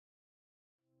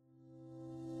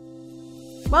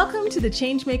Welcome to the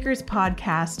Changemakers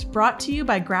podcast, brought to you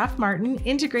by Graf Martin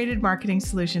Integrated Marketing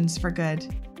Solutions for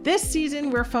Good. This season,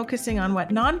 we're focusing on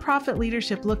what nonprofit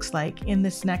leadership looks like in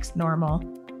this next normal.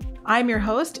 I'm your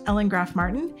host, Ellen Graf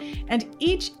Martin, and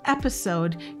each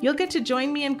episode, you'll get to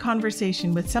join me in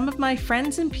conversation with some of my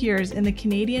friends and peers in the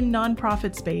Canadian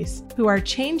nonprofit space who are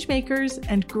changemakers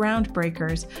and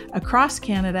groundbreakers across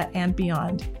Canada and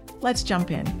beyond. Let's jump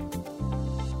in.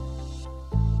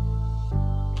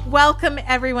 Welcome,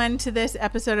 everyone, to this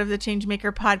episode of the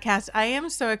Changemaker podcast. I am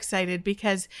so excited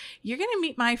because you're going to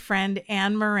meet my friend,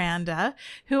 Miranda,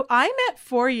 who I met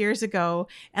 4 years ago.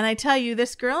 And I tell you,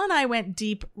 this girl and I went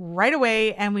deep right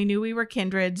away, and we knew we were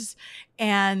kindreds.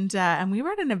 And we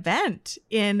were at an event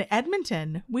in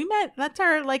Edmonton. We met. That's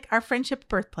our friendship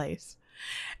birthplace.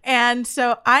 And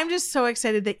so I'm just so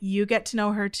excited that you get to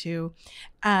know her too.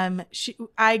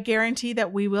 I guarantee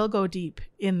that we will go deep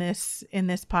in this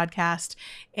podcast,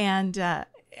 and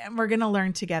we're going to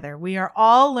learn together. We are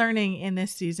all learning in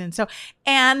this season. So,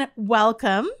 Anne,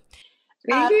 welcome.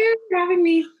 Thank you for having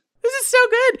me. This is so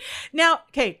good. Now,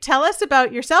 okay, tell us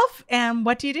about yourself and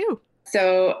what do you do?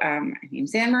 So my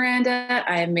name's Miranda.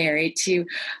 I'm married to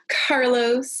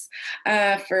Carlos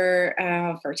for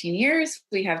 14 years.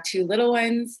 We have two little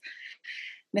ones,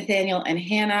 Nathaniel and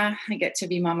Hannah. I get to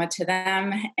be mama to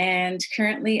them. And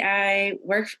currently I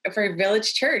work for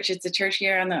Village Church. It's a church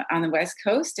here on the West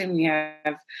Coast, and we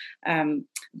have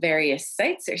various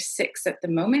sites. There's 6 at the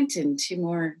moment and 2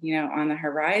 more, on the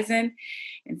horizon.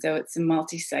 And so it's a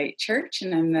multi-site church,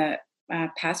 and I'm the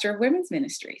pastor of women's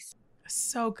ministries.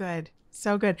 So good.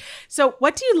 So good. So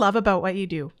what do you love about what you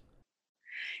do?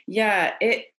 Yeah,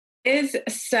 it is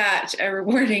such a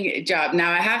rewarding job.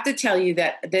 Now, I have to tell you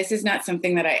that this is not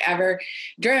something that I ever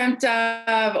dreamt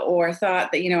of or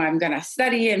thought that, I'm going to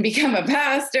study and become a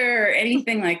pastor or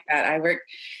anything like that. I worked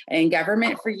in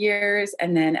government for years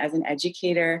and then as an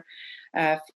educator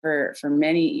for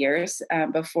many years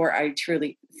before I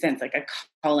truly sense like a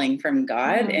calling from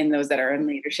God. Mm-hmm. And those that are in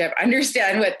leadership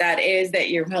understand what that is, that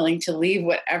you're willing to leave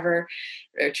whatever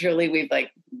truly we've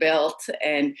built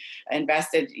and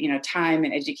invested, time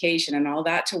and education and all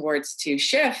that towards to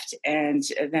shift and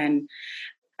then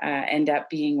end up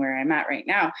being where I'm at right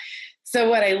now. So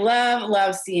what I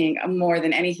love seeing more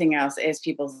than anything else is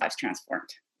people's lives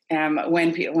transformed.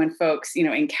 When folks,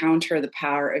 encounter the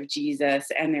power of Jesus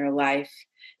and their life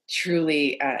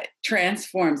truly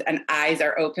transforms and eyes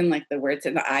are open, like the word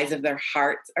said, the eyes of their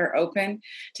hearts are open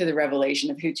to the revelation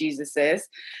of who Jesus is.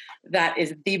 That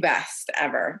is the best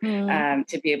ever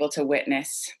to be able to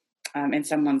witness in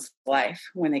someone's life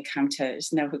when they come to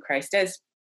just know who Christ is.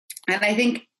 And I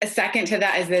think a second to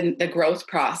that is then the growth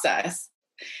process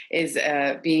is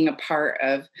being a part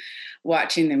of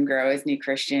watching them grow as new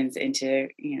Christians into,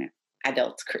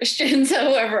 adult Christians,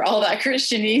 however, all that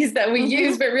Christianese that we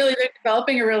use, but really they're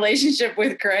developing a relationship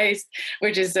with Christ,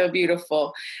 which is so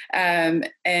beautiful. And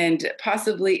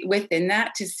possibly within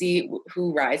that to see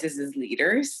who rises as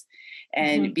leaders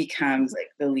and becomes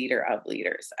the leader of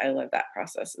leaders. I love that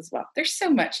process as well. There's so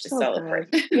much to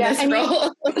celebrate in this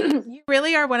role. You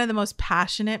really are one of the most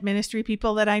passionate ministry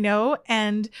people that I know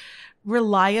and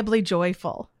reliably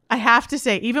joyful. I have to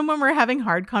say, even when we're having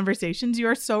hard conversations, you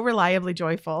are so reliably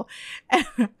joyful. And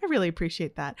I really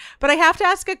appreciate that. But I have to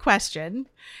ask a question.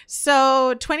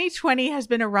 So 2020 has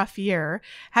been a rough year.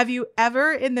 Have you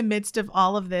ever, in the midst of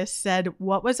all of this, said,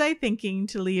 what was I thinking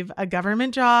to leave a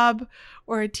government job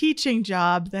or a teaching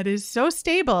job that is so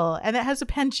stable and that has a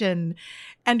pension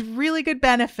and really good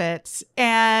benefits?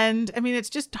 And I mean, it's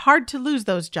just hard to lose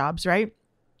those jobs, right?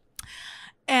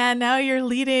 And now you're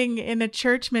leading in a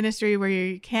church ministry where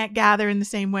you can't gather in the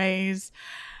same ways.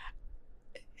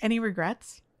 Any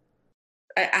regrets?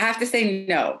 I have to say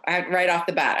no. Right off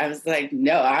the bat, I was like,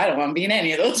 no, I don't want to be in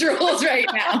any of those roles right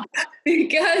now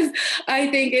because I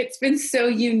think it's been so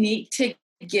unique to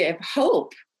give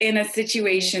hope in a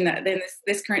situation that in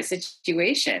this current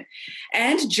situation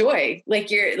and joy,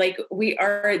 we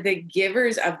are the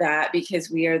givers of that because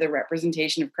we are the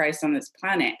representation of Christ on this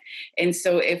planet. And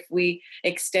so if we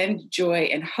extend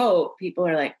joy and hope, people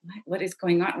are like, what is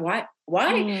going on?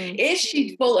 Why is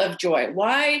she full of joy?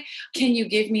 Why can you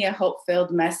give me a hope-filled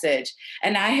message?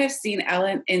 And I have seen,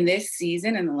 Ellen, in this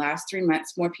season, in the last 3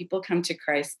 months, more people come to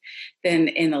Christ than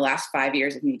in the last 5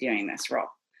 years of me doing this role.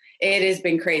 It has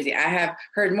been crazy. I have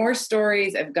heard more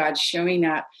stories of God showing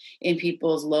up in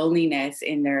people's loneliness,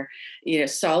 in their,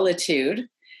 solitude,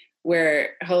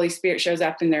 where Holy Spirit shows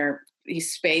up in their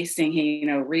space saying, hey,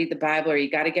 read the Bible, or you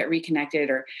got to get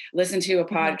reconnected, or listen to a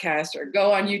podcast, or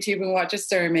go on YouTube and watch a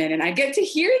sermon. And I get to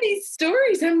hear these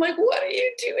stories. I'm like, what are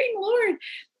you doing, Lord?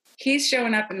 He's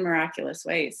showing up in miraculous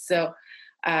ways. So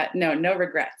no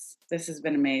regrets. This has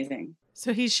been amazing.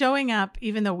 So he's showing up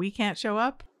even though we can't show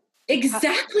up?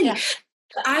 Exactly. Yeah.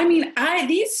 I mean,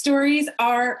 these stories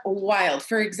are wild.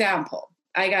 For example,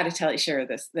 I got to share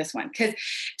this one, because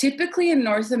typically in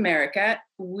North America,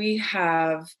 we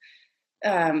have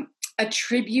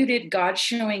attributed God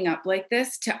showing up like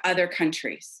this to other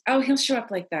countries. Oh, he'll show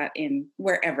up like that in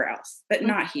wherever else, but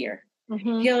not here.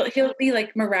 Mm-hmm. He'll be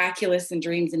like miraculous in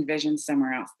dreams and visions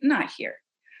somewhere else, not here.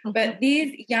 Mm-hmm. But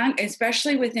these young,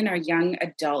 especially within our young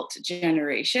adult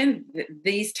generation,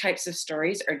 these types of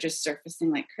stories are just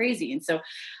surfacing like crazy. And so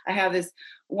I have this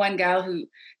one gal who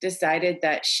decided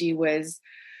that she was,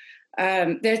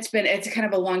 it's kind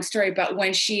of a long story, but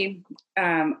when she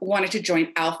wanted to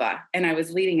join Alpha, and I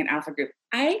was leading an Alpha group,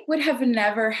 I would have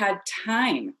never had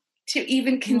time to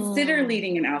even consider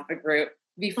leading an Alpha group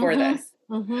before this.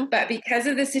 Mm-hmm. But because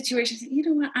of the situation, I said, you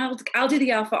know what, I'll do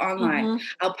the Alpha online. Mm-hmm.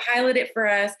 I'll pilot it for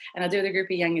us, and I'll do the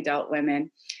group of young adult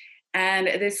women. And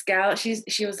this gal,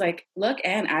 she was like, look,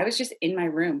 Anne, I was just in my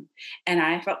room, and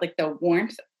I felt like the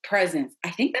warmth, presence.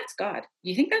 I think that's God.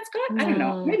 You think that's God? I don't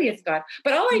know. Maybe it's God.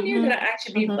 But all I knew that I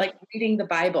should be like reading the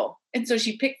Bible. And so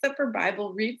she picks up her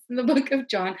Bible, reads from the book of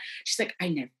John. She's like, I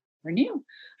never knew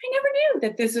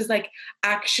that this was like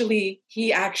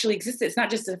he actually existed. It's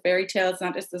not just a fairy tale. It's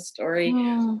not just a story,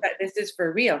 but this is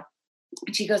for real.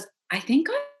 And she goes, I think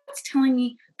God's telling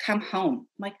me, come home.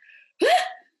 I'm like, what?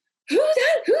 Who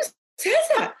says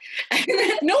that? And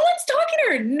then no one's talking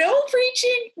to her, no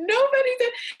preaching, nobody.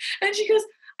 And she goes,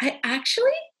 I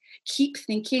actually keep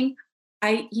thinking,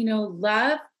 I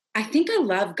think I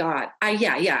love God.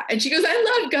 Yeah. And she goes,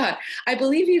 I love God. I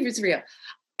believe he was real.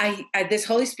 I this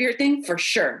Holy Spirit thing for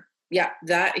sure. Yeah,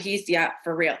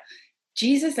 for real.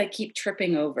 Jesus, I keep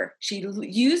tripping over. She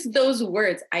used those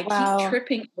words. I keep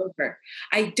tripping over.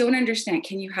 I don't understand.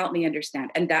 Can you help me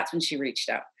understand? And that's when she reached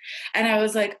out. And I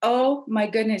was like, oh my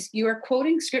goodness, you are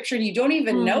quoting scripture and you don't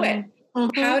even know it.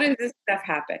 Mm-hmm. How does this stuff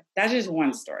happen? That's just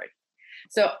one story.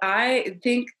 So I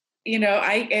think,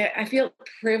 I feel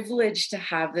privileged to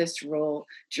have this role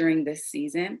during this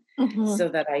season so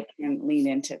that I can lean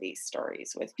into these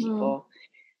stories with people.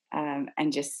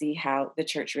 And just see how the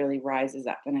church really rises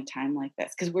up in a time like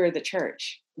this. Because we're the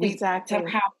church. We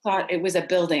somehow thought it was a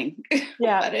building,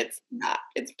 but it's not.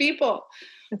 It's people.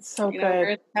 It's so good.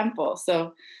 We're a temple.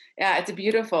 So yeah, it's a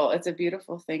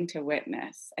beautiful thing to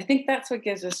witness. I think that's what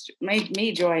made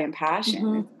me joy and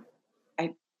passion.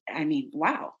 I mean,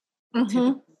 wow.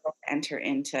 To enter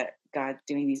into God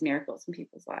doing these miracles in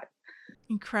people's lives.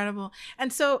 Incredible.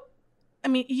 And so, I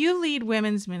mean, you lead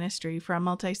women's ministry for a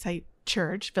multi-site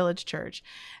church, village church.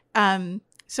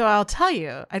 So I'll tell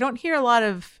you, I don't hear a lot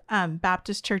of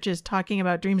Baptist churches talking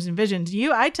about dreams and visions.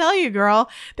 I tell you, girl,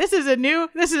 this is a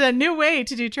new way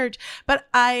to do church. But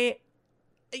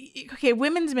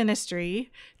women's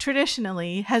ministry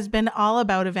traditionally has been all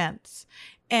about events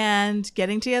and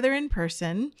getting together in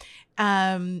person.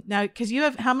 Now, because you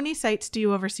have, how many sites do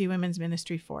you oversee women's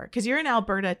ministry for? Because you're in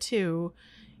Alberta too.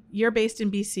 You're based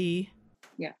in BC.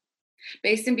 Yeah.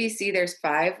 Based in BC, there's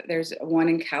 5. There's one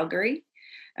in Calgary.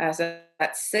 So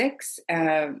that's 6.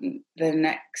 The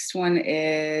next one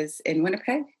is in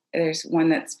Winnipeg. There's one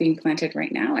that's being planted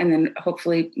right now. And then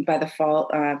hopefully by the fall,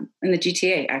 in the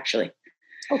GTA, actually.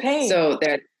 Okay. So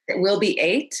there will be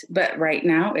 8, but right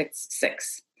now it's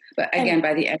 6. But again,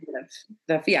 by the end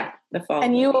of the fall.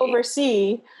 And you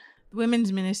oversee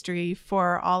women's ministry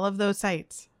for all of those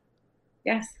sites.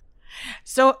 Yes.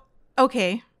 So,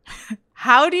 okay.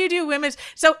 How do you do women's?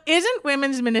 So isn't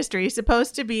women's ministry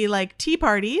supposed to be like tea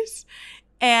parties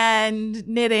and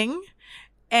knitting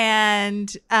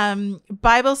and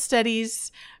Bible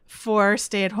studies for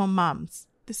stay-at-home moms?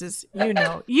 This is,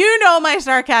 you know my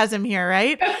sarcasm here,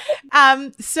 right?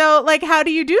 So like, how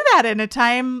do you do that in a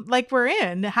time like we're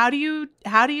in? How do you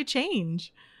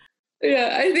change?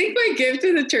 Yeah, I think my gift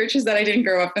in the church is that I didn't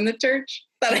grow up in the church,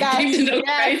 that I came to know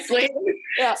Christ later.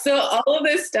 Yeah. So all of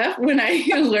this stuff, when I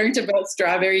learned about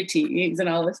strawberry teas and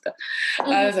all this stuff,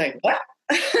 I was like, what?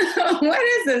 What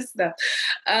is this stuff?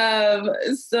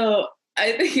 So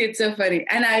I think it's so funny.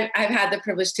 And I've had the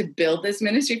privilege to build this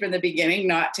ministry from the beginning,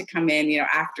 not to come in,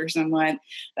 after someone,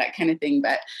 that kind of thing,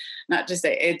 but not to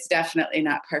say it's definitely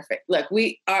not perfect. Look,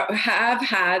 we have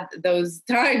had those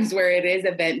times where it is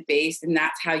event-based, and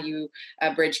that's how you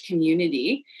bridge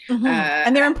community.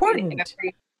 And they're important.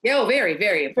 Very,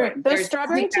 very important. Those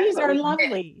strawberry teas are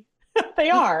lovely. They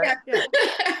are. Yeah.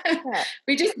 Yeah.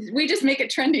 We just make it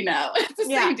trendy now. It's the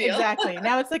same deal. Exactly.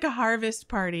 Now it's like a harvest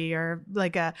party or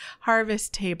like a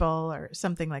harvest table or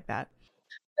something like that.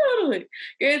 Totally.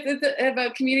 It's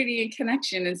about community and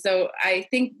connection. And so I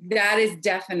think that is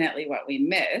definitely what we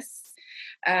miss.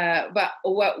 But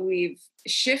what we've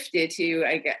shifted to,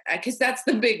 I guess, because that's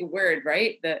the big word,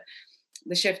 right?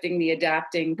 The shifting, the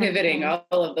adapting, pivoting, all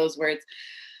of those words.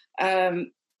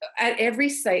 At every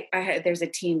site, there's a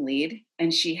team lead,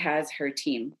 and she has her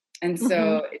team. And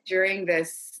so during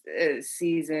this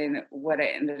season, what I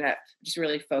ended up just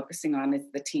really focusing on is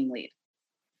the team lead.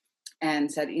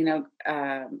 And said,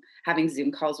 having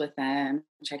Zoom calls with them,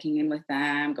 checking in with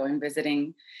them,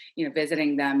 visiting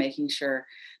them, making sure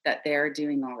that they're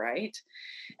doing all right.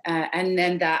 And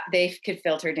then that they could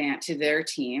filter down to their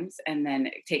teams and then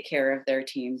take care of their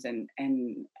teams and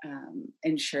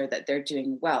ensure that they're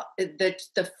doing well.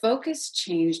 The focus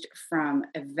changed from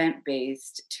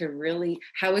event-based to really,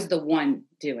 how is the one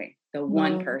doing? The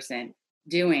one person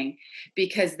doing,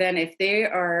 because then if they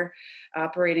are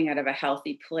operating out of a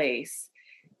healthy place,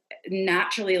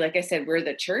 naturally, like I said, we're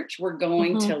the church, we're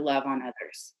going to love on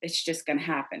others. It's just going to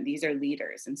happen. These are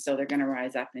leaders, and so they're going to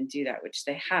rise up and do that, which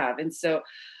they have. And so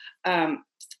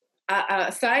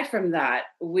aside from that,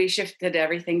 we shifted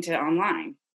everything to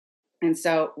online. And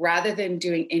so rather than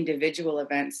doing individual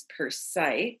events per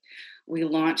site, we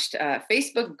launched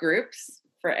Facebook groups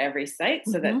for every site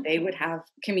so that they would have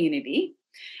community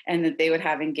and that they would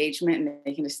have engagement and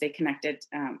they can just stay connected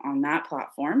on that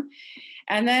platform.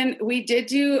 And then we did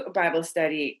do a Bible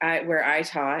study where I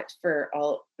taught for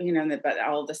all, but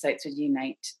all the sites would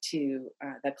unite to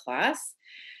the class.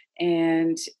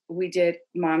 And we did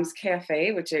Mom's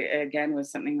Cafe, which again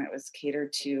was something that was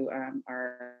catered to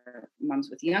our moms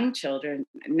with young children.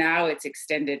 Now it's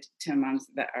extended to moms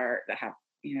that have,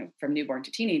 from newborn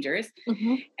to teenagers,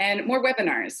 and more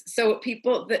webinars. So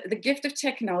people, the gift of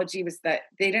technology was that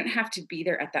they didn't have to be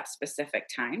there at that specific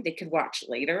time. They could watch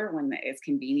later when it's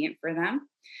convenient for them.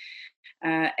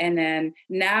 And then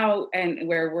now, and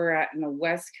where we're at in the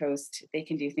West Coast, they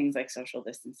can do things like social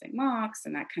distancing walks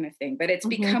and that kind of thing. But it's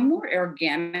become more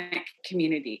organic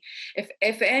community.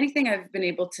 If anything, I've been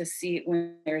able to see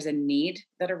when there's a need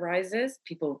that arises,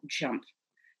 people jump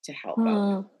to help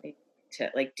out, to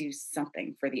like do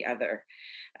something for the other,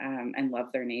 and love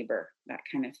their neighbor, that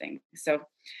kind of thing. So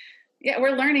yeah,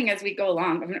 we're learning as we go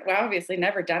along. We've obviously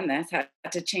never done this, had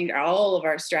to change all of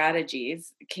our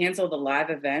strategies, cancel the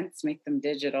live events, make them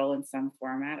digital in some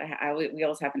format. We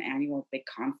always have an annual big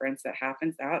conference that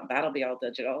happens out. That'll be all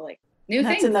digital, like new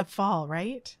That's things. in the fall,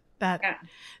 right? Yeah.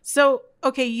 So,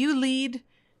 okay, you lead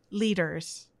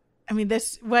leaders. I mean,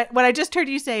 what I just heard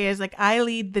you say is like, I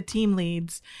lead the team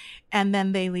leads and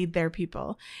then they lead their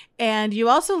people. And you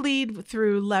also lead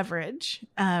through leverage.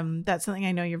 That's something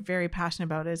I know you're very passionate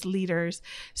about as leaders.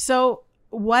 So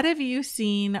what have you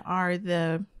seen are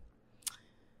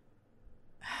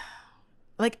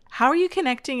how are you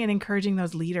connecting and encouraging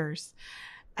those leaders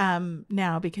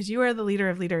now? Because you are the leader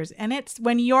of leaders, and it's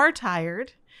when you're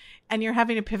tired and you're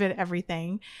having to pivot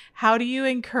everything, how do you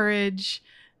encourage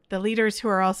the leaders who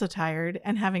are also tired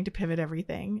and having to pivot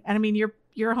everything? And I mean,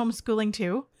 you're homeschooling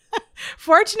too.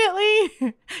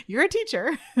 Fortunately, you're a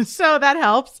teacher, so that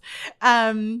helps.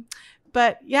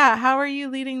 But yeah, how are you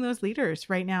leading those leaders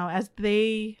right now as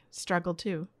they struggle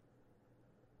too?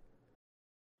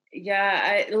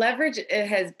 Yeah, leverage,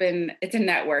 it's a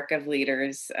network of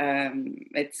leaders.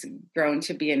 It's grown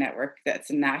to be a network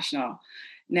that's national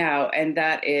now, and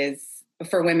that is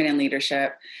for women in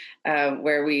leadership,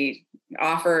 where we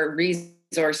offer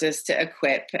resources to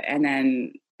equip and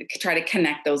then try to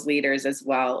connect those leaders as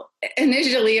well.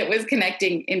 Initially, it was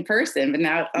connecting in person, but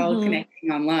now it's all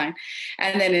connecting online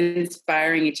and then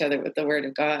inspiring each other with the Word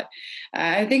of God.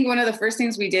 I think one of the first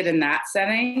things we did in that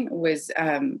setting was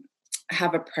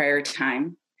have a prayer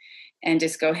time and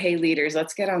just go, hey, leaders,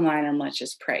 let's get online and let's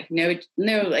just pray. No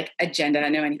like agenda,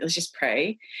 let's just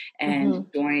pray and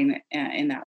join in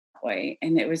that way.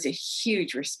 And it was a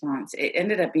huge response. It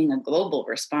ended up being a global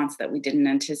response that we didn't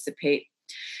anticipate,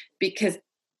 because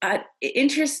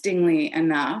interestingly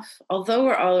enough, although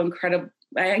we're all incredible,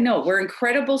 I know we're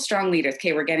incredible, strong leaders.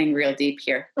 Okay, we're getting real deep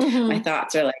here. My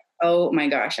thoughts are like, oh my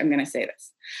gosh, I'm going to say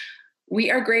this.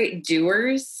 We are great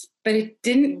doers, but it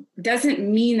doesn't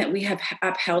mean that we have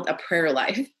upheld a prayer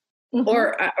life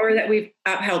or that we've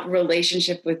upheld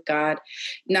relationship with God,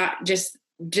 not just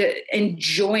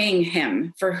enjoying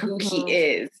him for who he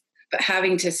is, but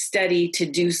having to study to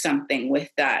do something with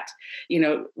that,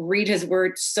 read his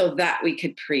word so that we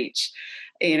could preach,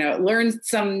 learn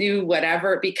some new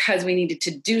whatever because we needed to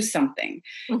do something,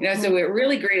 so we're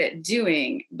really great at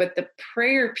doing, but the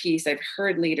prayer piece, I've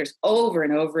heard leaders over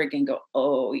and over again go,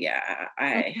 oh yeah,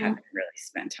 I haven't really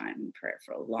spent time in prayer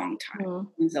for a long time.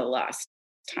 When's the last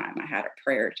time I had a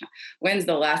prayer time? When's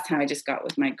the last time I just got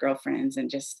with my girlfriends and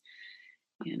just,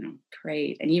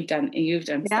 prayed? And you've done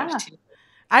stuff too.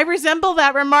 I resemble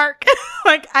that remark.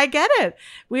 Like, I get it.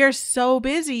 We are so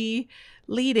busy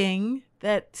leading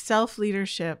that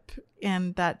self-leadership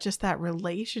and that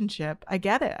relationship. I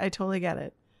get it. I totally get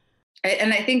it.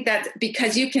 And I think that's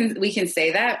because we can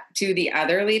say that to the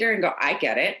other leader and go, I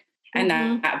get it. And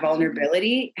that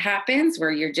vulnerability happens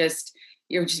where you're just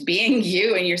being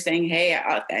you and you're saying, hey,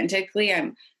 authentically,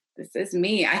 this is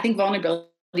me. I think vulnerability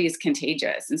is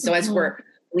contagious. And so as we're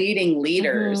leading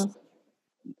leaders,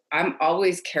 I'm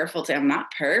always careful I'm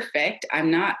not perfect. I'm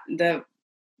not the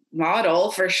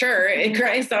model for sure.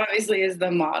 Christ obviously is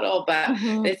the model, but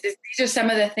these are some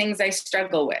of the things I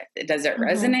struggle with. Does it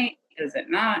resonate? Does it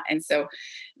not? And so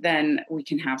then we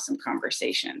can have some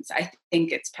conversations. I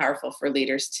think it's powerful for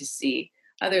leaders to see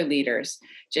other leaders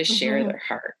just share their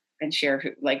heart and share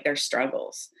their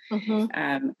struggles.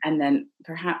 And then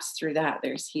perhaps through that,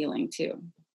 there's healing too.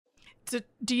 So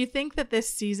do you think that this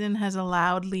season has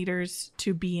allowed leaders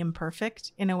to be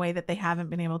imperfect in a way that they haven't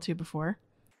been able to before?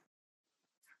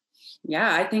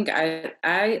 Yeah, I think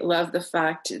I love the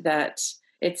fact that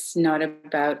it's not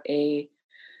about a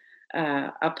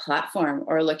platform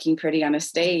or looking pretty on a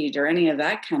stage or any of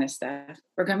that kind of stuff.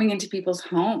 We're coming into people's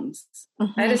homes.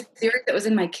 I had a series that was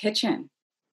in my kitchen.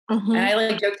 And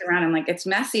I joked around. I'm like, it's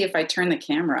messy if I turn the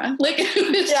camera.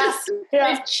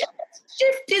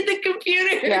 Shifted the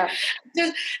computer. Yeah.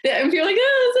 And feel like,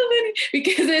 oh, so funny.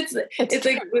 Because it's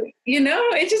like,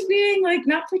 it's just being like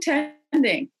not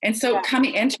pretending. And so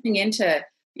entering into,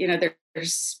 their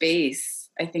space,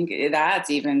 I think that's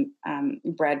even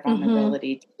bred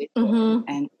vulnerability to people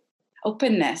and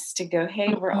openness to go,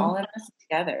 hey, we're all in this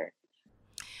together.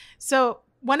 So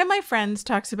one of my friends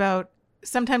talks about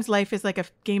sometimes life is like a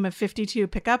game of 52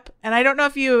 pickup. And I don't know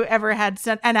if you ever had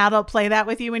an adult play that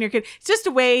with you when you're a kid. It's just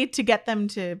a way to get them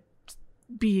to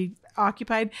be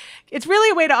occupied. It's really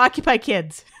a way to occupy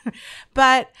kids.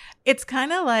 But it's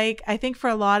kind of like, I think for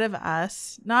a lot of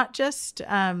us, not just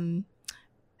and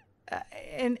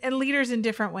leaders in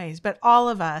different ways, but all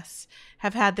of us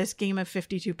have had this game of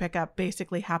 52 pickup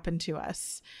basically happen to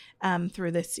us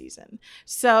through this season.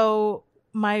 So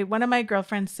one of my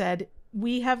girlfriends said,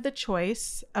 we have the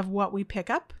choice of what we pick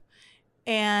up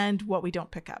and what we don't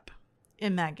pick up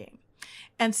in that game.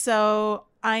 And so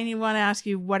I want to ask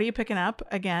you, what are you picking up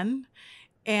again?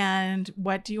 And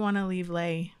what do you want to leave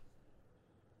lay?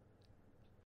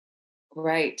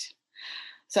 Right.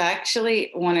 So I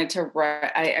actually wanted to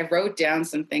write, I wrote down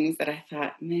some things that I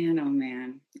thought, man, oh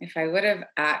man, if I would have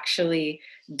actually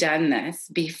done this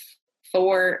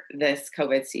before this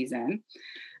COVID season,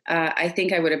 I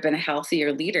think I would have been a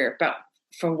healthier leader. But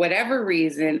for whatever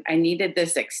reason, I needed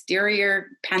this exterior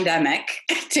pandemic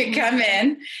to come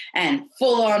in and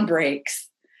full on brakes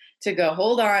to go,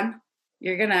 hold on,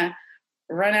 you're going to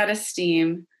run out of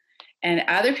steam. And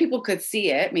other people could see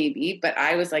it maybe, but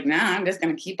I was like, nah, I'm just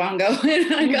going to keep on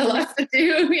going. I got lots to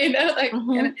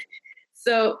do,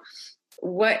 So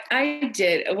what I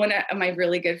did, one of my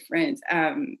really good friends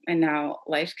and now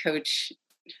life coach,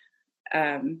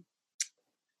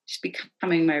 she's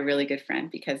becoming my really good friend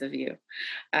because of you,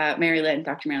 Dr. Mary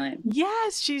Lynn.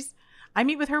 Yes, I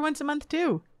meet with her once a month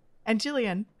too, and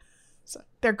Jillian. So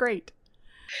they're great.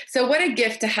 So what a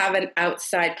gift to have an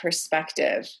outside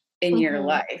perspective in your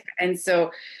life. And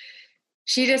so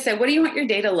she just said, what do you want your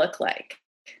day to look like?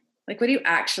 Like, what do you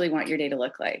actually want your day to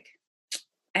look like?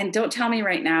 And don't tell me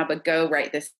right now, but go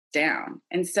write this down.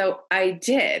 And so I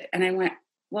did. And I went,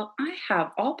 well, I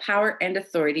have all power and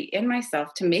authority in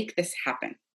myself to make this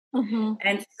happen.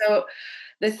 And so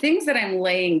the things that I'm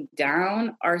laying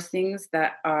down are things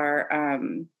that are,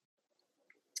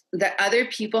 that other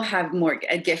people have more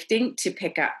a gifting to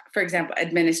pick up. For example,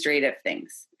 administrative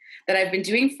things that I've been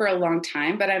doing for a long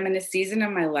time, but I'm in a season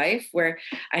of my life where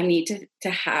I need to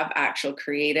have actual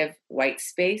creative white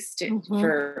space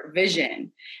for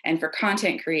vision and for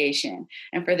content creation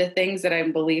and for the things that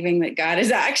I'm believing that God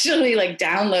is actually like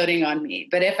downloading on me.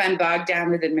 But if I'm bogged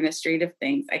down with administrative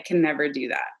things, I can never do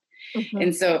that.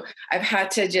 And so I've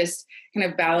had to just kind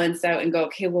of balance out and go,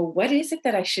 okay, well, what is it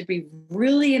that I should be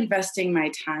really investing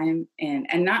my time in,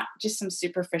 and not just some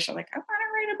superficial, like, I want to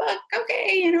write a book.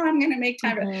 Okay. I'm going to make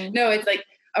time. No, it's like,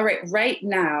 all right, right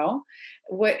now,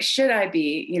 what should I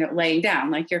be, laying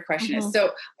down, like your question is.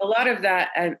 So a lot of that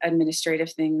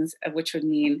administrative things, which would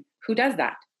mean who does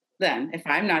that? Then if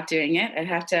I'm not doing it, I'd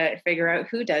have to figure out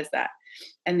who does that.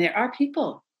 And there are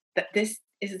people that this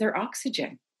is their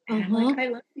oxygen. And I'm like, I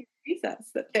love you,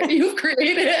 Jesus, that you've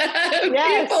created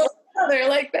people. They're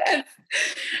like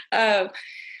this.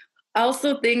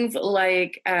 Also things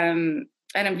like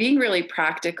and I'm being really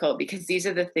practical because these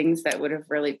are the things that would have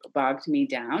really bogged me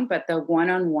down. But the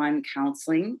one-on-one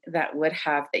counseling that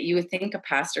you would think a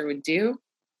pastor would do,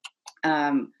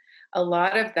 a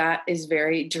lot of that is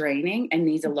very draining and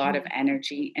needs a lot of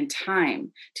energy and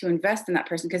time to invest in that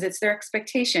person, because it's their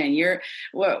expectation. You're,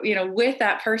 with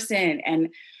that person,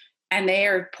 and they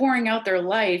are pouring out their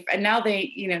life, and now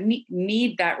they,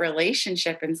 need that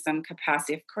relationship in some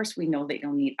capacity. Of course, we know they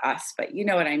don't need us, but you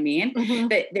know what I mean?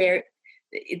 That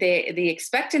the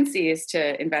expectancy is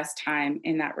to invest time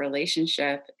in that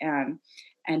relationship,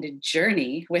 and a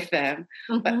journey with them.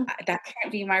 But that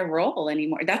can't be my role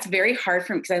anymore. That's very hard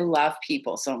for me because I love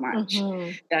people so much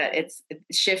that it's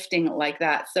shifting like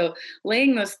that. So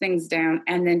laying those things down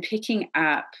and then picking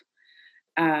up,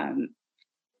 I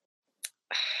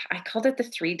called it the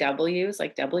 3 W's,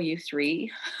 like W3,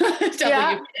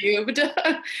 W cubed,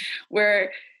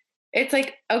 where it's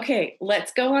like, okay,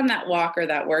 let's go on that walk or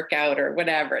that workout or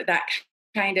whatever, that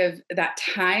time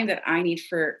that I need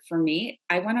for me.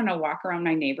 I went on a walk around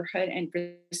my neighborhood and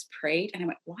just prayed. And I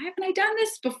went, why haven't I done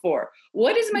this before?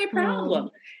 What is my problem?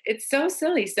 It's so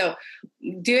silly. So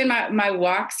doing my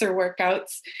walks or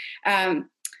workouts,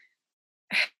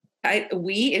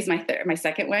 is my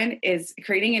second one, is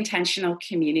creating intentional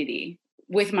community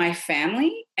with my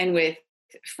family and with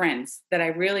friends that I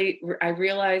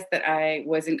realized that I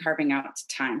wasn't carving out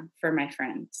time for my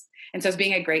friends. And so I was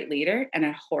being a great leader and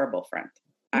a horrible friend,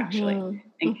 actually.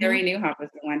 And Carrie Newhoff was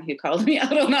the one who called me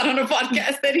out on that on a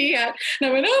podcast that he had. And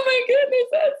I went, oh my goodness,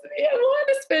 that's me. I want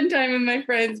to spend time with my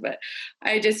friends, but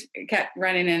I just kept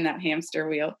running in that hamster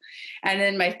wheel. And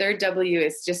then my third W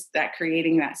is just that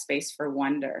creating that space for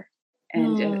wonder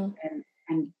and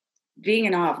being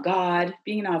in awe of God,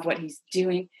 being in awe of what he's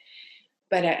doing,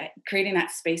 but creating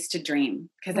that space to dream,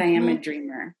 because I am a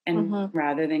dreamer, and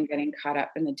rather than getting caught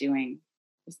up in the doing.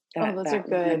 Those are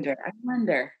good. I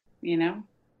wonder,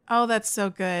 Oh, that's so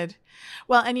good.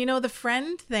 Well, and the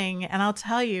friend thing, and I'll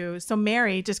tell you, so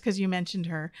Mary, just because you mentioned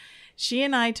her, she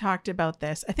and I talked about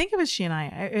this. I think it was she and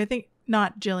I think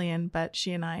not Jillian, but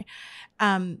she and I,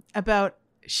 about,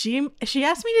 she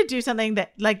asked me to do something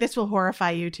that, like, this will horrify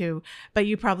you too, but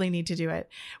you probably need to do it,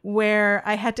 where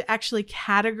I had to actually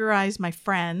categorize my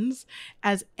friends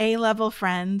as A-level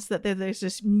friends, that there's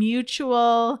this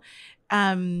mutual,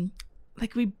 it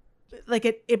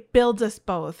builds us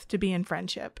both to be in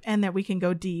friendship, and that we can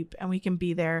go deep and we can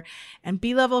be there, and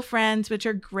B-level friends, which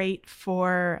are great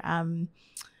for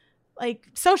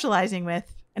socializing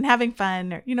with and having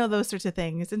fun, or those sorts of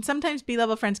things. And sometimes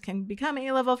B-level friends can become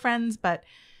A-level friends, but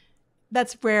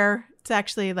that's rare. It's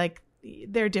actually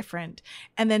they're different.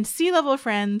 And then C-level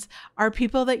friends are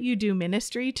people that you do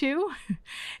ministry to,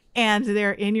 and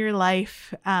they're in your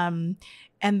life, and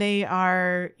they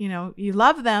are, you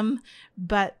love them,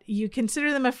 but you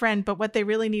consider them a friend, but what they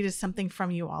really need is something from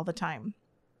you all the time.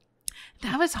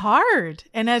 That was hard.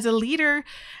 And as a leader,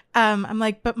 I'm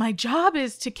like, but my job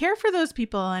is to care for those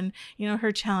people. And,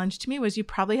 her challenge to me was, you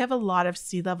probably have a lot of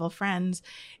C-level friends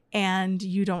and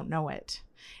you don't know it,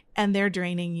 and they're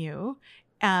draining you.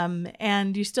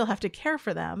 And you still have to care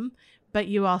for them, but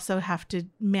you also have to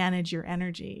manage your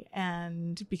energy,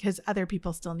 and because other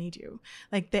people still need you.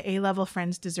 Like, the A-level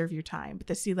friends deserve your time, but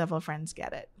the C-level friends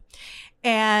get it.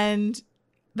 And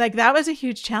that was a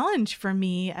huge challenge for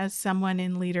me as someone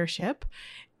in leadership.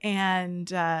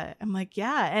 And I'm like,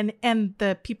 yeah. And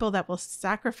the people that will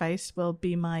sacrifice will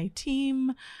be my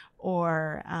team,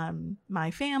 or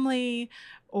my family,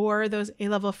 or those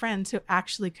A-level friends who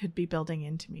actually could be building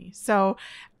into me. So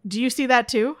do you see that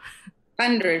too?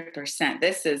 100%.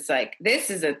 This is a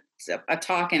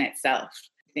talk in itself.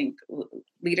 I think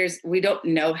leaders, we don't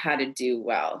know how to do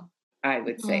well, I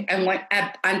would say. And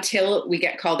until we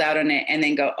get called out on it and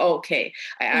then go, oh, okay,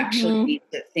 I actually need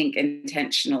to think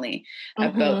intentionally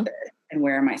about this, and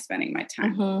where am I spending my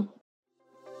time?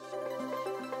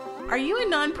 Are you a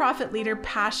nonprofit leader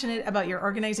passionate about your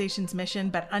organization's mission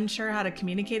but unsure how to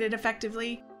communicate it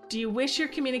effectively? Do you wish your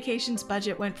communications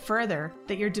budget went further,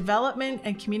 that your development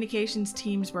and communications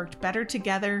teams worked better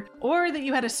together, or that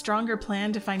you had a stronger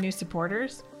plan to find new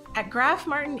supporters? At Graf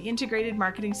Martin Integrated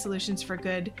Marketing Solutions for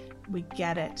Good, we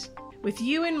get it. With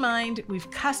you in mind, we've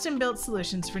custom-built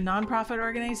solutions for nonprofit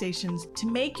organizations to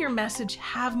make your message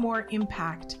have more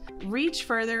impact, reach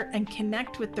further, and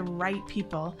connect with the right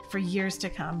people for years to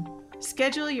come.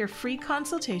 Schedule your free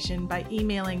consultation by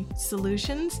emailing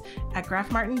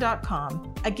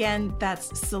solutions@grafmartin.com. Again,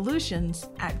 that's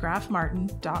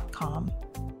solutions@grafmartin.com.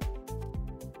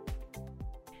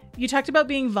 You talked about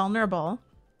being vulnerable.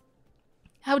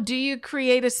 How do you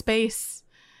create a space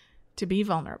to be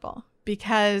vulnerable?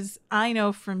 Because I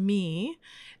know for me,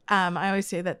 I always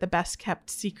say that the best kept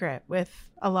secret with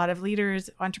a lot of leaders,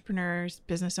 entrepreneurs,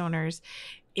 business owners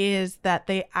is that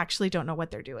they actually don't know what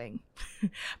they're doing,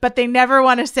 but they never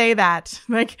want to say that.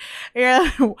 Like, yeah,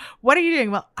 what are you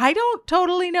doing? Well, I don't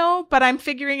totally know, but I'm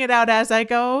figuring it out as I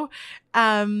go.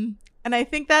 And I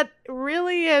think that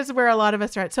really is where a lot of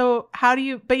us are at. So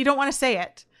but you don't want to say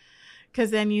it,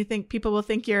 because then you think people will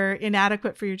think you're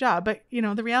inadequate for your job. But,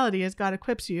 the reality is God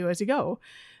equips you as you go.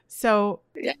 So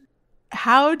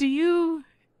how do you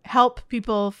help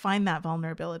people find that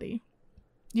vulnerability?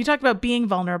 You talked about being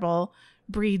vulnerable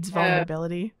breeds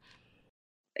vulnerability.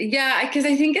 Yeah, because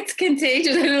I think it's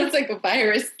contagious. I know it's like a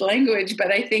virus language,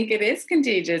 but I think it is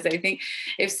contagious. I think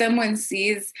if someone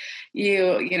sees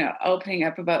you, opening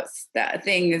up about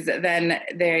things, then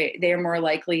they're more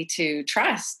likely to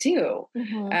trust too.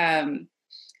 Mm-hmm.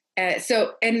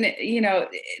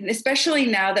 Especially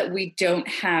now that we don't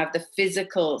have the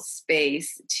physical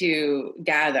space to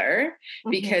gather,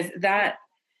 mm-hmm. because that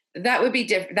would be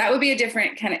different. That would be a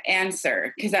different kind of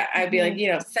answer, because I'd be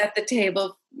mm-hmm. like, set the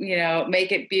table,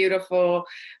 make it beautiful,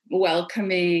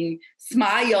 welcoming,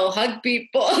 smile, hug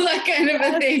people, that kind of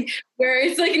a thing. Where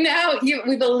it's like now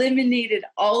we've eliminated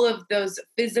all of those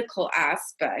physical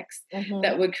aspects mm-hmm.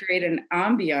 that would create an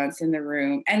ambiance in the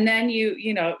room. And then you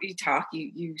talk,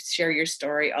 you share your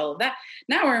story, all of that.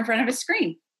 Now we're in front of a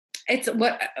screen. It's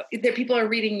what that people are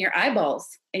reading your eyeballs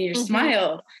and your mm-hmm.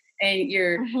 smile and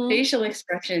your mm-hmm. facial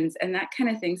expressions and that kind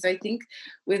of thing. So I think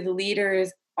with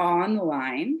leaders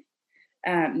online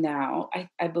now,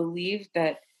 I believe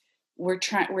that we're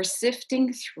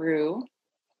sifting through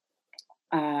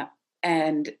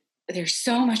and there's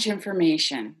so much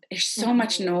information. There's so mm-hmm.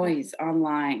 much noise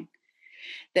online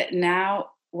that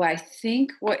now I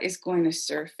think what is going to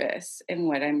surface and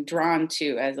what I'm drawn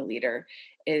to as a leader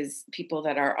is people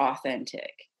that are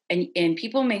authentic. And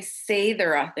people may say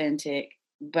they're authentic,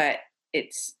 but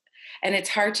it's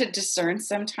hard to discern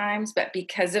sometimes, but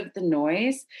because of the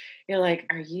noise, you're like,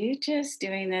 are you just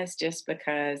doing this just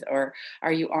because, or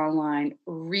are you online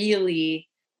really,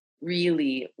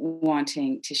 really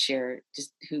wanting to share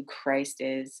just who Christ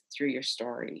is through your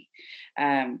story?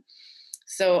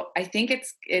 So I think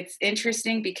it's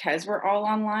interesting because we're all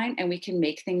online and we can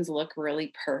make things look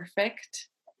really perfect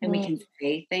and mm-hmm. we can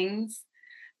say things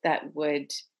that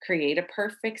would create a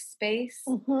perfect space.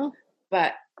 Mm-hmm.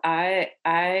 But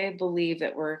I believe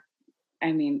that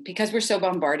because we're so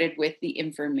bombarded with the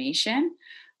information,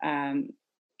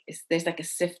 there's like a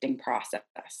sifting process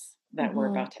that mm-hmm. we're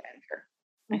about to enter,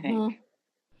 I mm-hmm. think.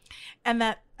 And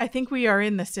that I think we are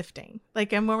in the sifting.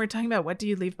 Like, and when we're talking about what do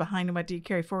you leave behind and what do you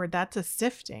carry forward, that's a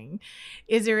sifting.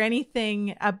 Is there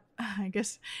anything, I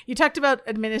guess you talked about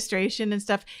administration and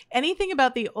stuff, anything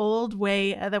about the old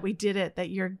way that we did it that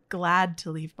you're glad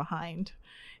to leave behind?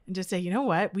 And just say, you know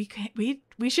what, we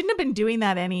shouldn't have been doing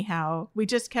that anyhow. We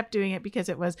just kept doing it because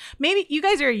it was, maybe you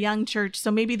guys are a young church,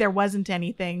 so maybe there wasn't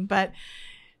anything, but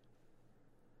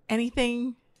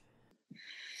anything?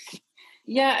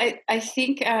 Yeah, I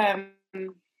think,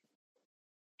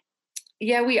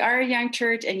 we are a young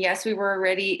church, and yes, we were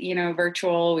already,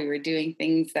 virtual. We were doing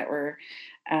things that were,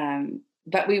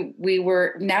 but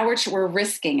we're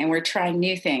risking and we're trying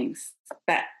new things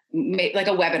that like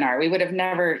a webinar. We would have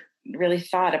never really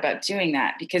thought about doing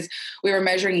that because we were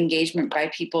measuring engagement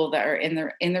by people that are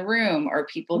in the room or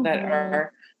people mm-hmm. that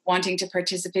are wanting to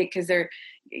participate because they're,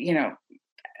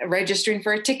 registering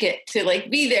for a ticket to like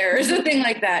be there or something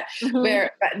like that. Mm-hmm.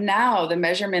 But now the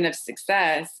measurement of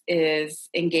success is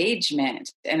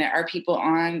engagement, and are people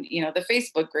on, the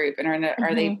Facebook group, and mm-hmm.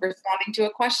 are they responding to a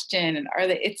question, and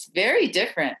it's very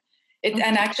different. It's mm-hmm.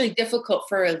 and actually difficult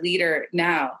for a leader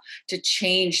now to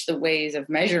change the ways of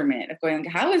measurement of going,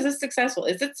 how is this successful?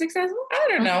 Is it successful? I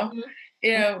don't know.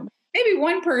 Mm-hmm. Maybe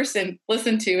one person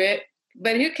listened to it,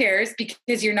 but who cares?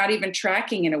 Because you're not even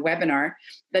tracking in a webinar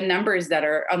the numbers that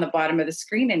are on the bottom of the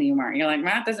screen anymore. You're like,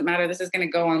 it doesn't matter. This is going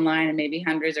to go online and maybe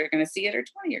hundreds are going to see it or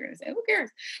 20 are going to say, who cares?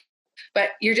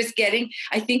 But you're just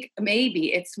I think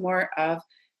maybe it's more of,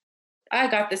 I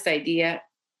got this idea.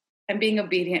 I'm being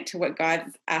obedient to what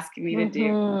God's asking me to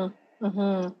do.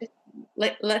 Mm-hmm.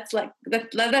 Let's let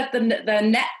the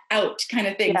net out kind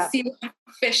of thing. Yeah. See what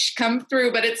fish come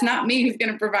through, but it's not me who's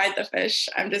going to provide the fish.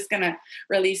 I'm just going to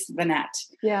release the net.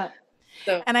 Yeah.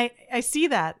 So, and I see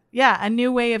that. Yeah. A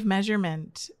new way of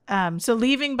measurement. So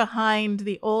leaving behind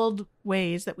the old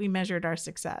ways that we measured our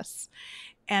success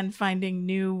and finding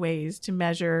new ways to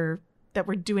measure that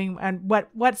we're doing and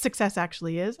what success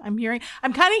actually is. I'm kind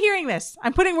of hearing this.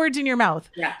 I'm putting words in your mouth.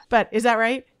 Yeah. But is that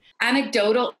right?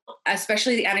 anecdotal,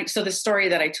 especially so the story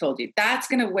that I told you, that's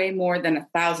going to weigh more than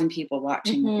 1,000 people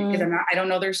watching because I don't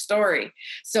know their story.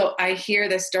 So I hear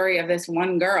the story of this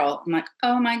one girl. I'm like,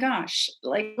 oh my gosh,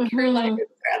 like her life is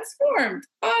transformed.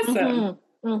 Awesome.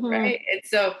 Right. And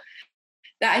so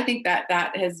I think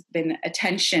that has been a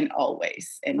tension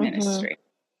always in ministry.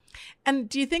 And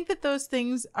do you think that those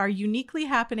things are uniquely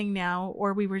happening now,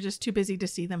 or we were just too busy to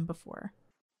see them before?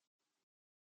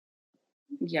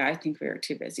 Yeah, I think we were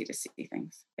too busy to see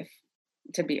things,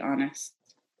 to be honest.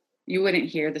 You wouldn't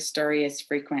hear the story as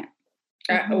frequent.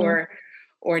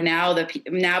 Or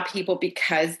now people,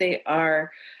 because they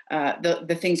are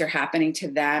the things are happening to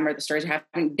them, or the stories are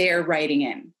happening, they're writing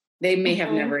in. They may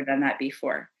have never done that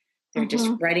before. They're just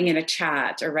writing in a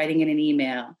chat or writing in an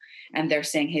email, and they're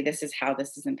saying, hey, this is how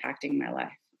this is impacting my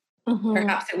life.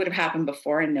 Perhaps it would have happened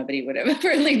before and nobody would have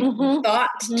really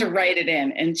thought to write it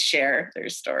in and share their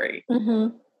story.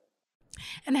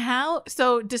 And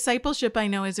so discipleship, I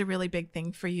know, is a really big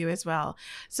thing for you as well.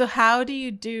 So how do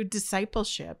you do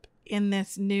discipleship in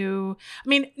this new, I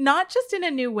mean, not just in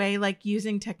a new way, like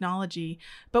using technology,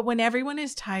 but when everyone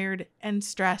is tired and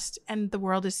stressed and the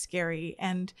world is scary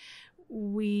and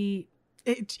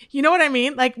you know what I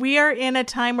mean? Like, we are in a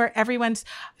time where everyone's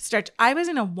stretched. I was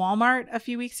in a Walmart a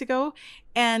few weeks ago,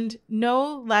 and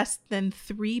no less than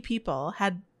 3 people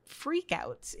had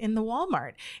freakouts in the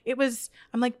Walmart.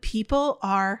 I'm like, people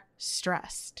are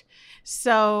stressed.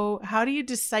 So how do you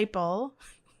disciple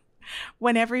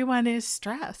when everyone is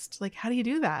stressed? Like, how do you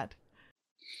do that?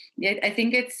 Yeah, I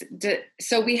think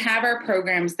so we have our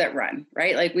programs that run,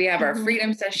 right? Like we have our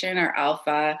Freedom Session, our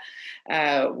Alpha.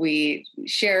 We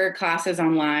share classes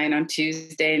online on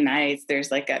Tuesday nights. There's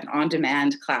like an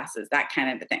on-demand classes, that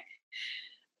kind of a thing.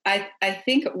 I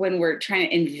think when we're trying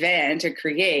to invent or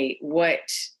create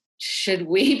what should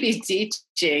we be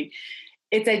teaching,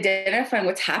 it's identifying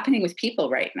what's happening with people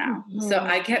right now. So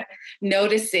I kept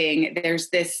noticing there's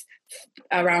this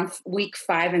around week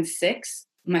 5 and 6,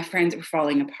 my friends were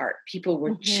falling apart. People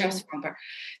were just falling apart.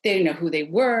 They didn't know who they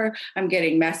were. I'm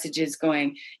getting messages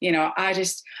going, I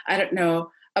don't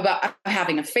know about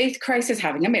having a faith crisis,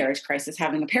 having a marriage crisis,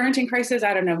 having a parenting crisis.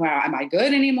 I don't know, am I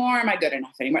good anymore? Am I good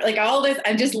enough anymore? Like all this,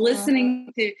 I'm just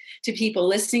listening to people,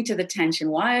 listening to the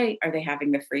tension. Why are they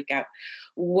having the freak out?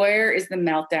 Where is the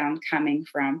meltdown coming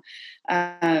from?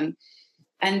 And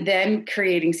then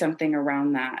creating something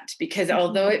around that, because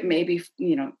although it may be,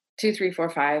 2, 3, 4,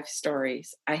 5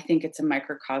 stories, I think it's a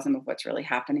microcosm of what's really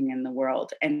happening in the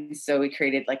world. And so we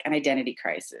created like an identity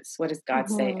crisis. What does God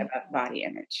say about body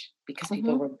image? Because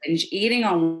people were binge eating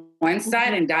on one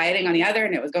side and dieting on the other,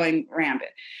 and it was going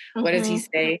rampant. What does he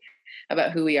say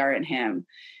about who we are in him?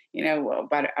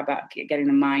 About getting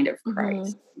the mind of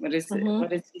Christ. What does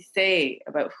he say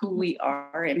about who we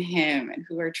are in him and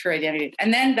who our true identity is?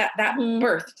 And then that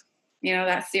birthed,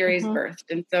 that series birthed.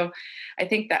 And so I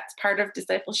think that's part of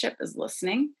discipleship, is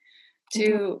listening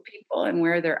to people and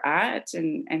where they're at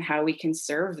and how we can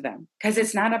serve them. Because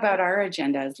it's not about our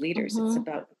agenda as leaders. It's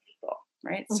about the people,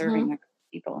 right? Serving the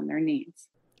people and their needs.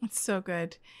 It's so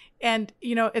good. And,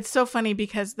 it's so funny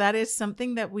because that is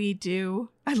something that we do.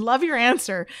 I love your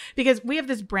answer, because we have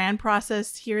this brand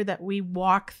process here that we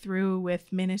walk through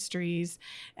with ministries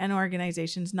and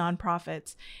organizations,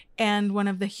 nonprofits. And one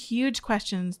of the huge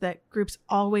questions that groups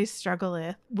always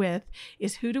struggle with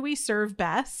is, who do we serve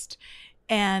best?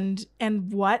 And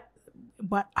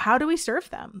how do we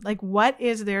serve them? Like, what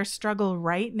is their struggle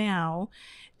right now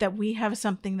that we have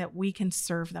something that we can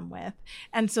serve them with?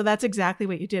 And so that's exactly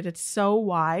what you did. It's so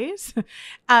wise.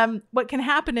 What can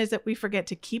happen is that we forget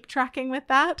to keep tracking with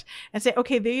that and say,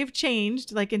 okay, they've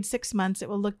changed. Like in 6 months, it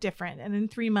will look different. And in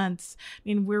 3 months,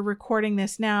 we're recording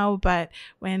this now, but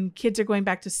when kids are going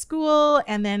back to school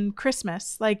and then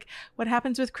Christmas, like what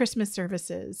happens with Christmas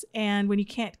services and when you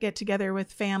can't get together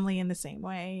with family in the same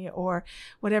way, or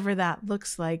whatever that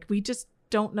looks like. We just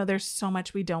don't know. There's so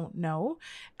much we don't know,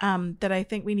 that I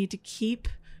think we need to keep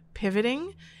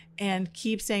pivoting and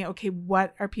keep saying, okay,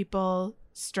 what are people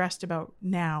stressed about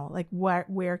now? Like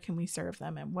where can we serve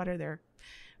them, and what are their,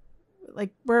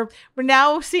 like, we're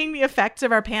now seeing the effects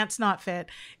of our pants not fit.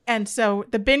 And so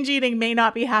the binge eating may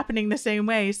not be happening the same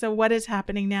way. So what is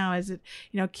happening now? Is it,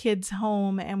 kids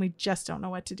home and we just don't know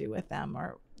what to do with them,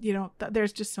 or,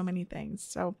 there's just so many things.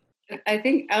 So I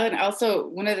think, Ellen, also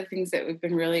one of the things that we've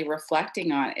been really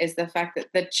reflecting on is the fact that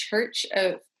the Church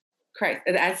of Christ,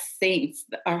 as saints,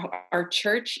 our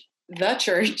church, the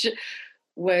church,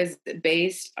 was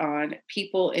based on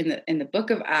people in the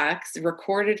book of Acts,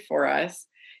 recorded for us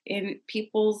in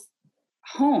people's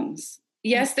homes.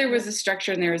 Yes, there was a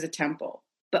structure and there was a temple,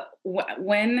 but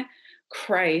when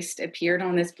Christ appeared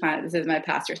on this planet, this is my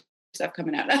pastor stuff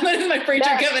coming out. My preacher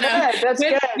That's coming good. out. That's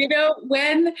good. You know,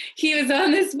 when he was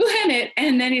on this planet,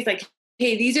 and then he's like,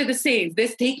 hey, these are the sayings.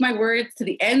 This, take my words to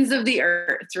the ends of the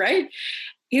earth, right?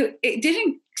 It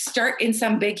didn't start in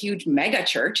some big, huge mega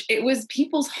church. It was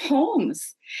people's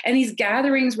homes and these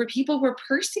gatherings where people were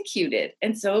persecuted.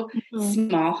 And so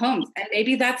small homes. And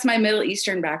maybe that's my Middle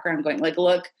Eastern background going like,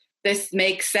 look, this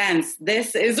makes sense.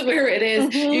 This is where it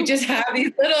is. You just have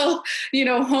these little, you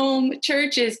know, home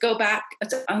churches. Go back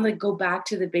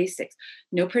to the basics.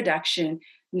 No production,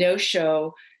 no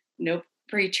show, no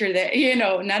preacher that, you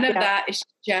know, none of that. It's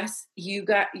just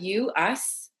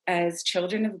us as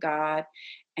children of God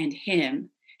and him,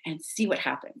 and see what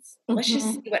happens. Let's just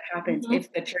see what happens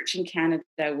if the church in Canada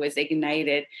was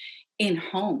ignited in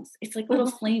homes. It's like little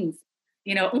flames,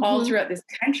 you know, all throughout this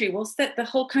country. We'll set the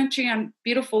whole country on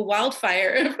beautiful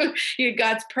wildfire of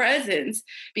God's presence,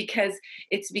 because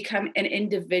it's become an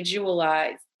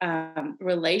individualized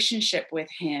relationship with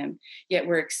him. Yet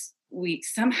we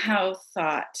somehow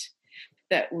thought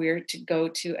that we're to go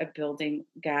to a building,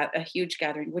 a huge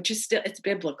gathering, which is still, it's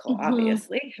biblical,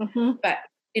 obviously, but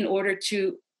in order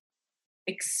to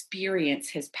experience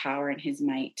his power and his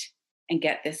might and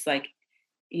get this, like,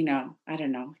 you know, I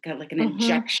don't know, got like an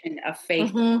injection of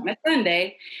faith on a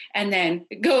Sunday, and then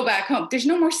go back home. There's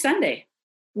no more Sunday.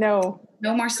 No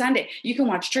more Sunday. You can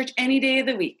watch church any day of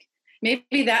the week.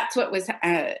 Maybe that's what was,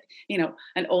 you know,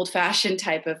 an old-fashioned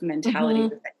type of mentality.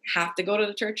 That you have to go to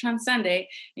the church on Sunday,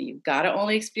 and you've got to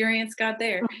only experience God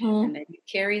there. And then you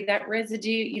carry that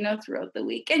residue, you know, throughout the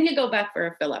week, and you go back for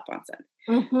a fill-up on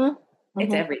Sunday.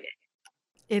 It's every day.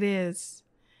 It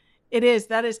is.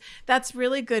 That's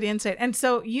really good insight. And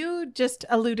so you just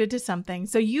alluded to something.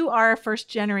 So you are a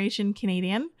first-generation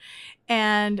Canadian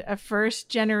and a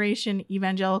first-generation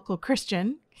evangelical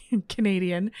Christian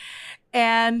Canadian.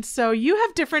 And so you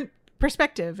have different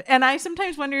perspective. And I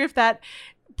sometimes wonder if that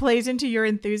plays into your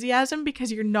enthusiasm,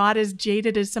 because you're not as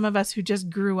jaded as some of us who just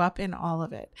grew up in all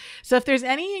of it. So if there's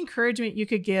any encouragement you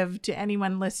could give to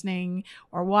anyone listening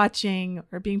or watching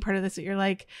or being part of this, that you're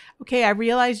like, okay, I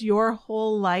realize your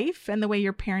whole life and the way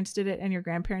your parents did it and your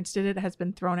grandparents did it has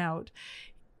been thrown out.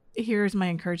 Here's my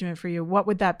encouragement for you. What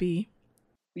would that be?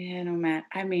 Man, oh man.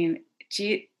 I mean,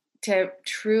 to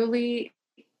truly,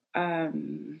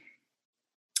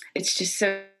 it's just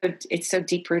so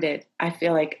deep rooted. I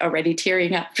feel like already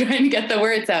tearing up trying to get the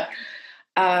words out.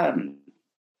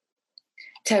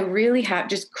 To really have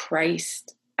just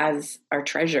Christ as our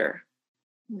treasure,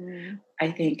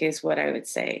 I think is what I would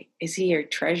say. Is he your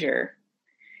treasure?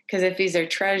 Because if he's our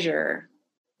treasure,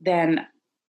 then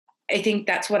I think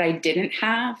that's what I didn't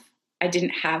have. I didn't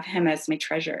have him as my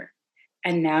treasure.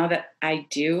 And now that I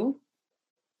do,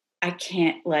 I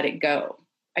can't let it go.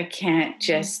 I can't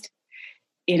just,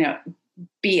 you know,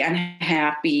 be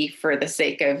unhappy for the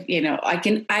sake of, you know, I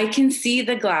can see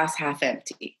the glass half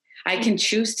empty. I can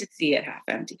choose to see it half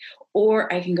empty,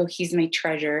 or I can go, he's my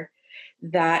treasure.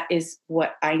 That is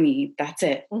what I need. That's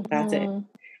it. That's it.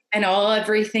 And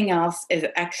everything else is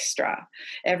extra.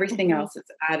 Everything else is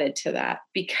added to that,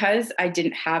 because I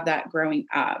didn't have that growing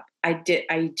up. I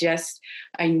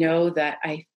know that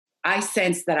I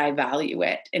sense that I value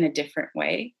it in a different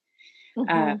way.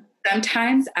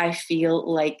 Sometimes I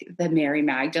feel like the Mary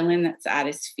Magdalene that's at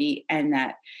his feet, and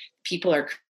that people are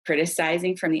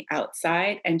criticizing from the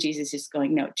outside, and Jesus is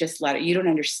going, no, just let it. You don't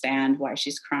understand why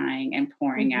she's crying and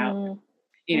pouring out,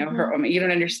 you know, her. You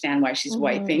don't understand why she's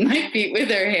wiping my feet with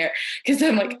her hair. Because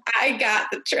I'm like, I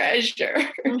got the treasure.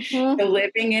 So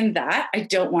living in that, I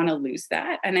don't want to lose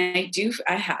that. And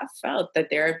I have felt that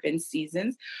there have been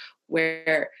seasons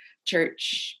where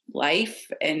church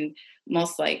life, and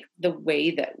most like the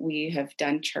way that we have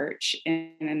done church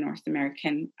in a North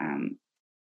American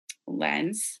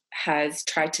lens, has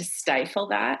tried to stifle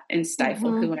that and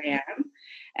stifle who I am.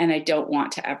 And I don't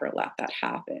want to ever let that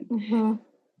happen.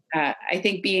 I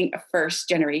think being a first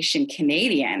generation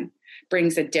Canadian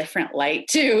brings a different light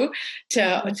to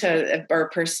our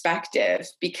perspective,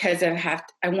 because I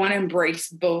want to embrace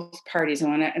both parties. I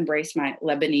want to embrace my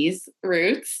Lebanese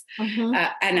roots.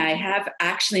 And I have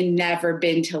actually never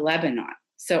been to Lebanon.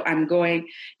 So I'm going,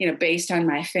 you know, based on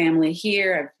my family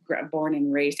here. I've born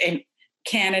and raised in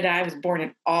Canada. I was born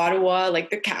in Ottawa, like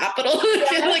the capital.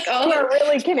 Yes, like all you're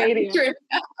really Canadian.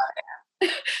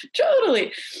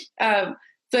 Totally.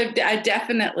 So I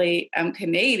definitely am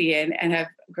Canadian and have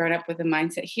grown up with a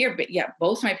mindset here. But yeah,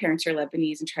 both my parents are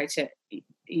Lebanese and try to,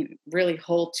 you know, really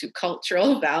hold to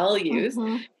cultural values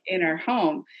in our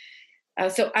home.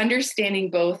 So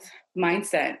understanding both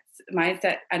mindset,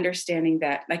 understanding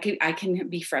that I can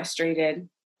be frustrated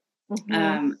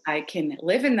I can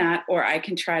live in that, or I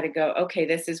can try to go, okay,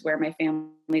 this is where my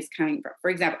family's coming from. For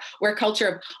example, we're a culture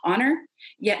of honor,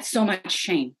 yet so much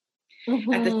shame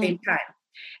at the same time.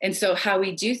 And so how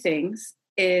we do things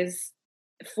is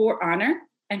for honor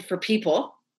and for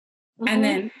people, and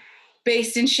then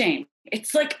based in shame.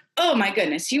 It's like, oh my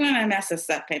goodness, you want to mess us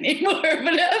up anymore,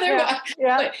 but otherwise,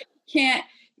 but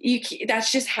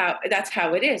that's just how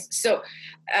it is. So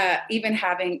even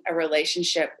having a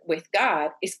relationship with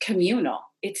God is communal.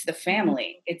 It's the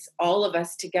family. It's all of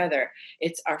us together.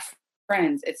 It's our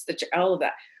friends. It's all of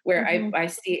that. Where I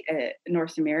see a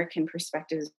North American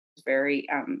perspective is very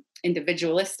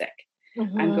individualistic.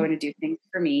 I'm going to do things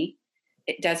for me.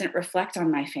 It doesn't reflect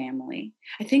on my family.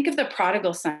 I think of the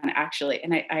prodigal son, actually,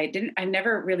 and I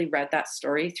never really read that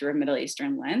story through a Middle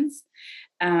Eastern lens.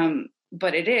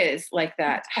 But it is like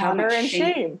that. How Honor much and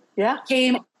shame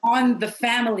came on the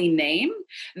family name.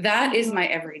 That is my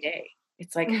everyday.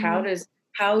 It's like,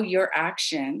 how your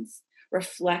actions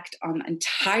reflect on the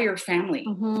entire family,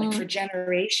 like for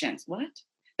generations. What?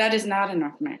 That is not a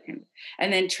North American.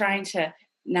 And then trying to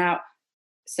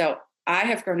so I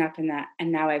have grown up in that,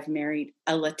 and now I've married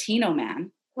a Latino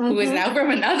man who is now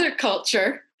from another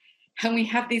culture, and we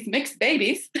have these mixed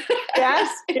babies.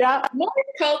 Yes, yeah.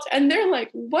 Culture, and they're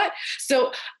like, what?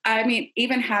 So, I mean,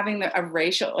 even having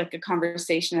a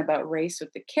conversation about race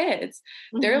with the kids,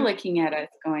 they're looking at us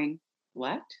going,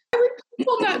 what? Why would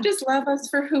people not just love us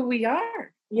for who we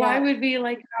are? Yeah. Why would we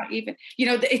not even,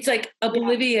 it's like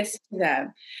oblivious to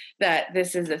them that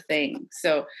this is a thing.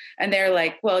 So, and they're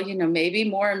like, well, maybe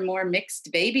more and more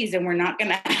mixed babies, and we're not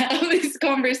going to have these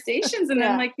conversations. And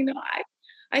I'm like,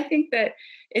 I think that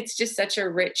it's just such a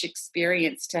rich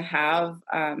experience to have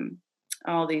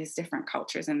all these different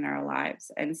cultures in their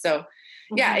lives. And so,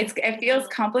 it feels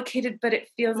complicated, but it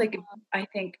feels like, I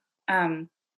think,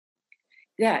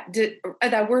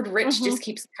 that word rich just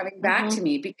keeps coming back to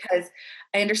me, because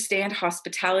I understand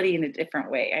hospitality in a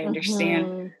different way. I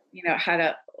understand, how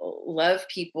to love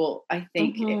people, I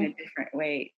think, in a different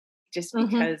way, just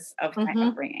because of my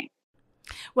upbringing.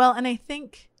 Well, and I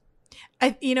think,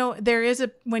 there is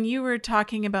when you were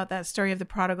talking about that story of the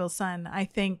prodigal son, I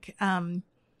think our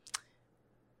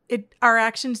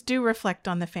actions do reflect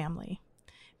on the family.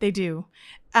 They do.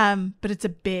 But it's a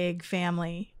big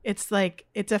family. It's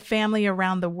a family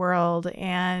around the world.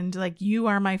 And you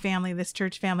are my family, this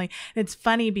church family. And it's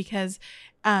funny because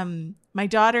my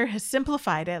daughter has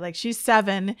simplified it. She's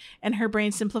 7 and her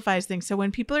brain simplifies things. So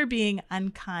when people are being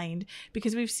unkind,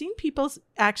 because we've seen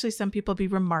some people be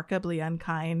remarkably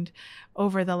unkind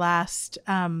over the last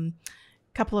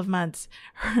couple of months,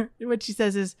 what she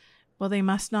says is, well, they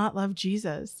must not love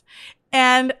Jesus.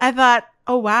 And I thought,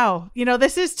 oh, wow.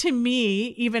 This is to me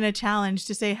even a challenge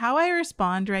to say how I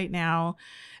respond right now,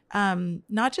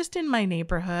 not just in my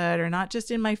neighborhood or not just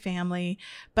in my family,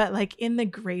 but in the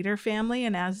greater family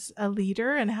and as a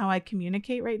leader, and how I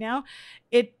communicate right now.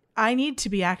 I need to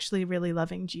be actually really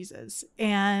loving Jesus,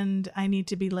 and I need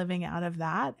to be living out of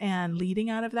that and leading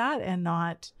out of that, and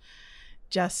not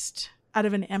just out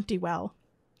of an empty well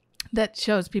that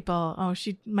shows people, oh,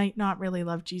 she might not really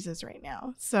love Jesus right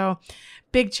now. So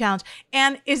big challenge.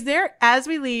 And as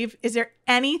we leave, is there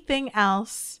anything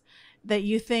else that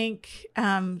you think,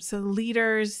 so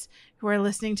leaders who are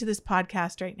listening to this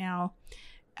podcast right now,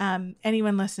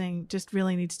 anyone listening just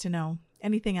really needs to know?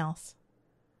 Anything else?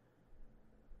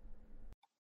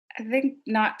 I think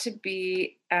not to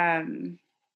be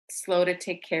slow to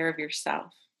take care of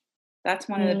yourself. That's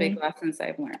one of the big lessons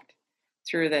I've learned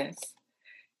through this.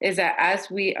 Is that as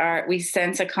we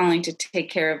sense a calling to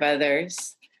take care of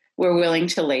others, we're willing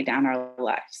to lay down our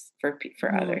lives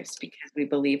for others, because we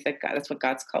believe that that's what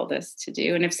God's called us to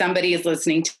do. And if somebody is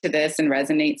listening to this and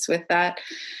resonates with that,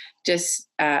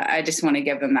 I just want to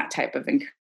give them that type of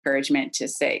encouragement to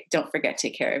say, don't forget to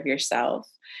take care of yourself,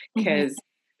 because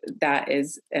that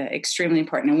is extremely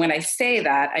important. And when I say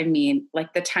that, I mean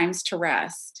the times to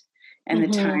rest and the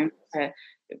time to,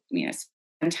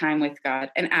 spend time with God,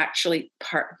 and actually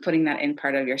putting that in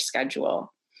part of your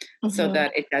schedule, so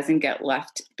that it doesn't get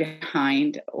left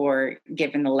behind or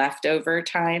given the leftover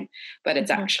time, but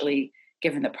it's actually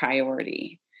given the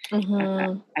priority.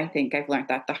 I think I've learned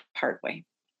that the hard way.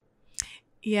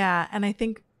 Yeah. And I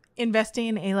think investing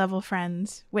in A-level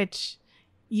friends, which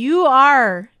you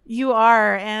are,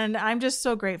 and I'm just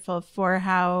so grateful for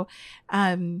how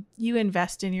you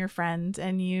invest in your friends,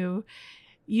 and you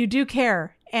do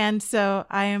care. And so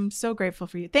I am so grateful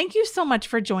for you. Thank you so much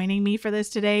for joining me for this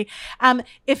today.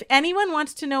 If anyone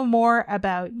wants to know more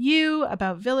about you,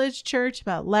 about Village Church,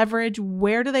 about Leverage,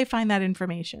 where do they find that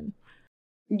information?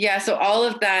 Yeah, so all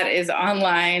of that is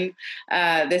online.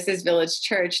 This is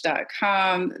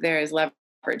villagechurch.com. There's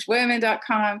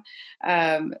leveragewomen.com.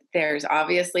 There's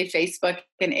obviously Facebook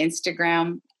and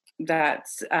Instagram.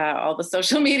 That's all the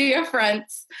social media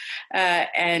fronts.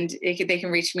 And they can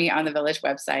reach me on the Village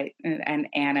website and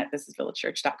Ann at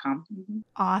thisisvillagechurch.com. Mm-hmm.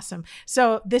 Awesome.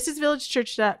 So this is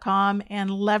villagechurch.com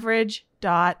and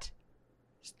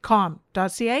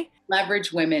leverage.com.ca?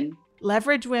 Leverage Women.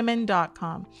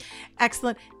 Leveragewomen.com.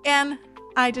 Excellent. And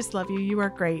I just love you. You are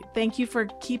great. Thank you for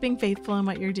keeping faithful in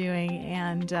what you're doing.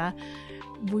 And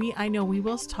I know we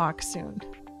will talk soon.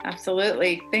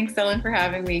 Absolutely. Thanks, Ellen, for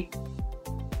having me.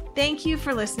 Thank you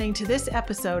for listening to this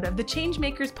episode of the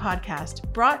Changemakers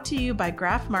podcast, brought to you by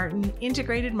Graf Martin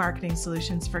Integrated Marketing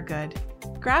Solutions for Good.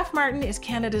 Graf Martin is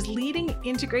Canada's leading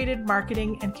integrated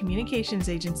marketing and communications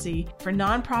agency for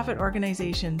nonprofit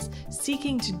organizations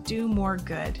seeking to do more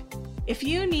good. If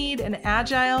you need an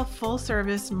agile,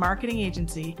 full-service marketing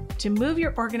agency to move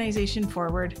your organization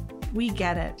forward, we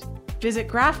get it. Visit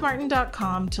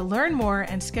grafmartin.com to learn more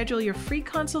and schedule your free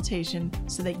consultation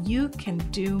so that you can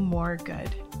do more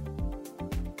good.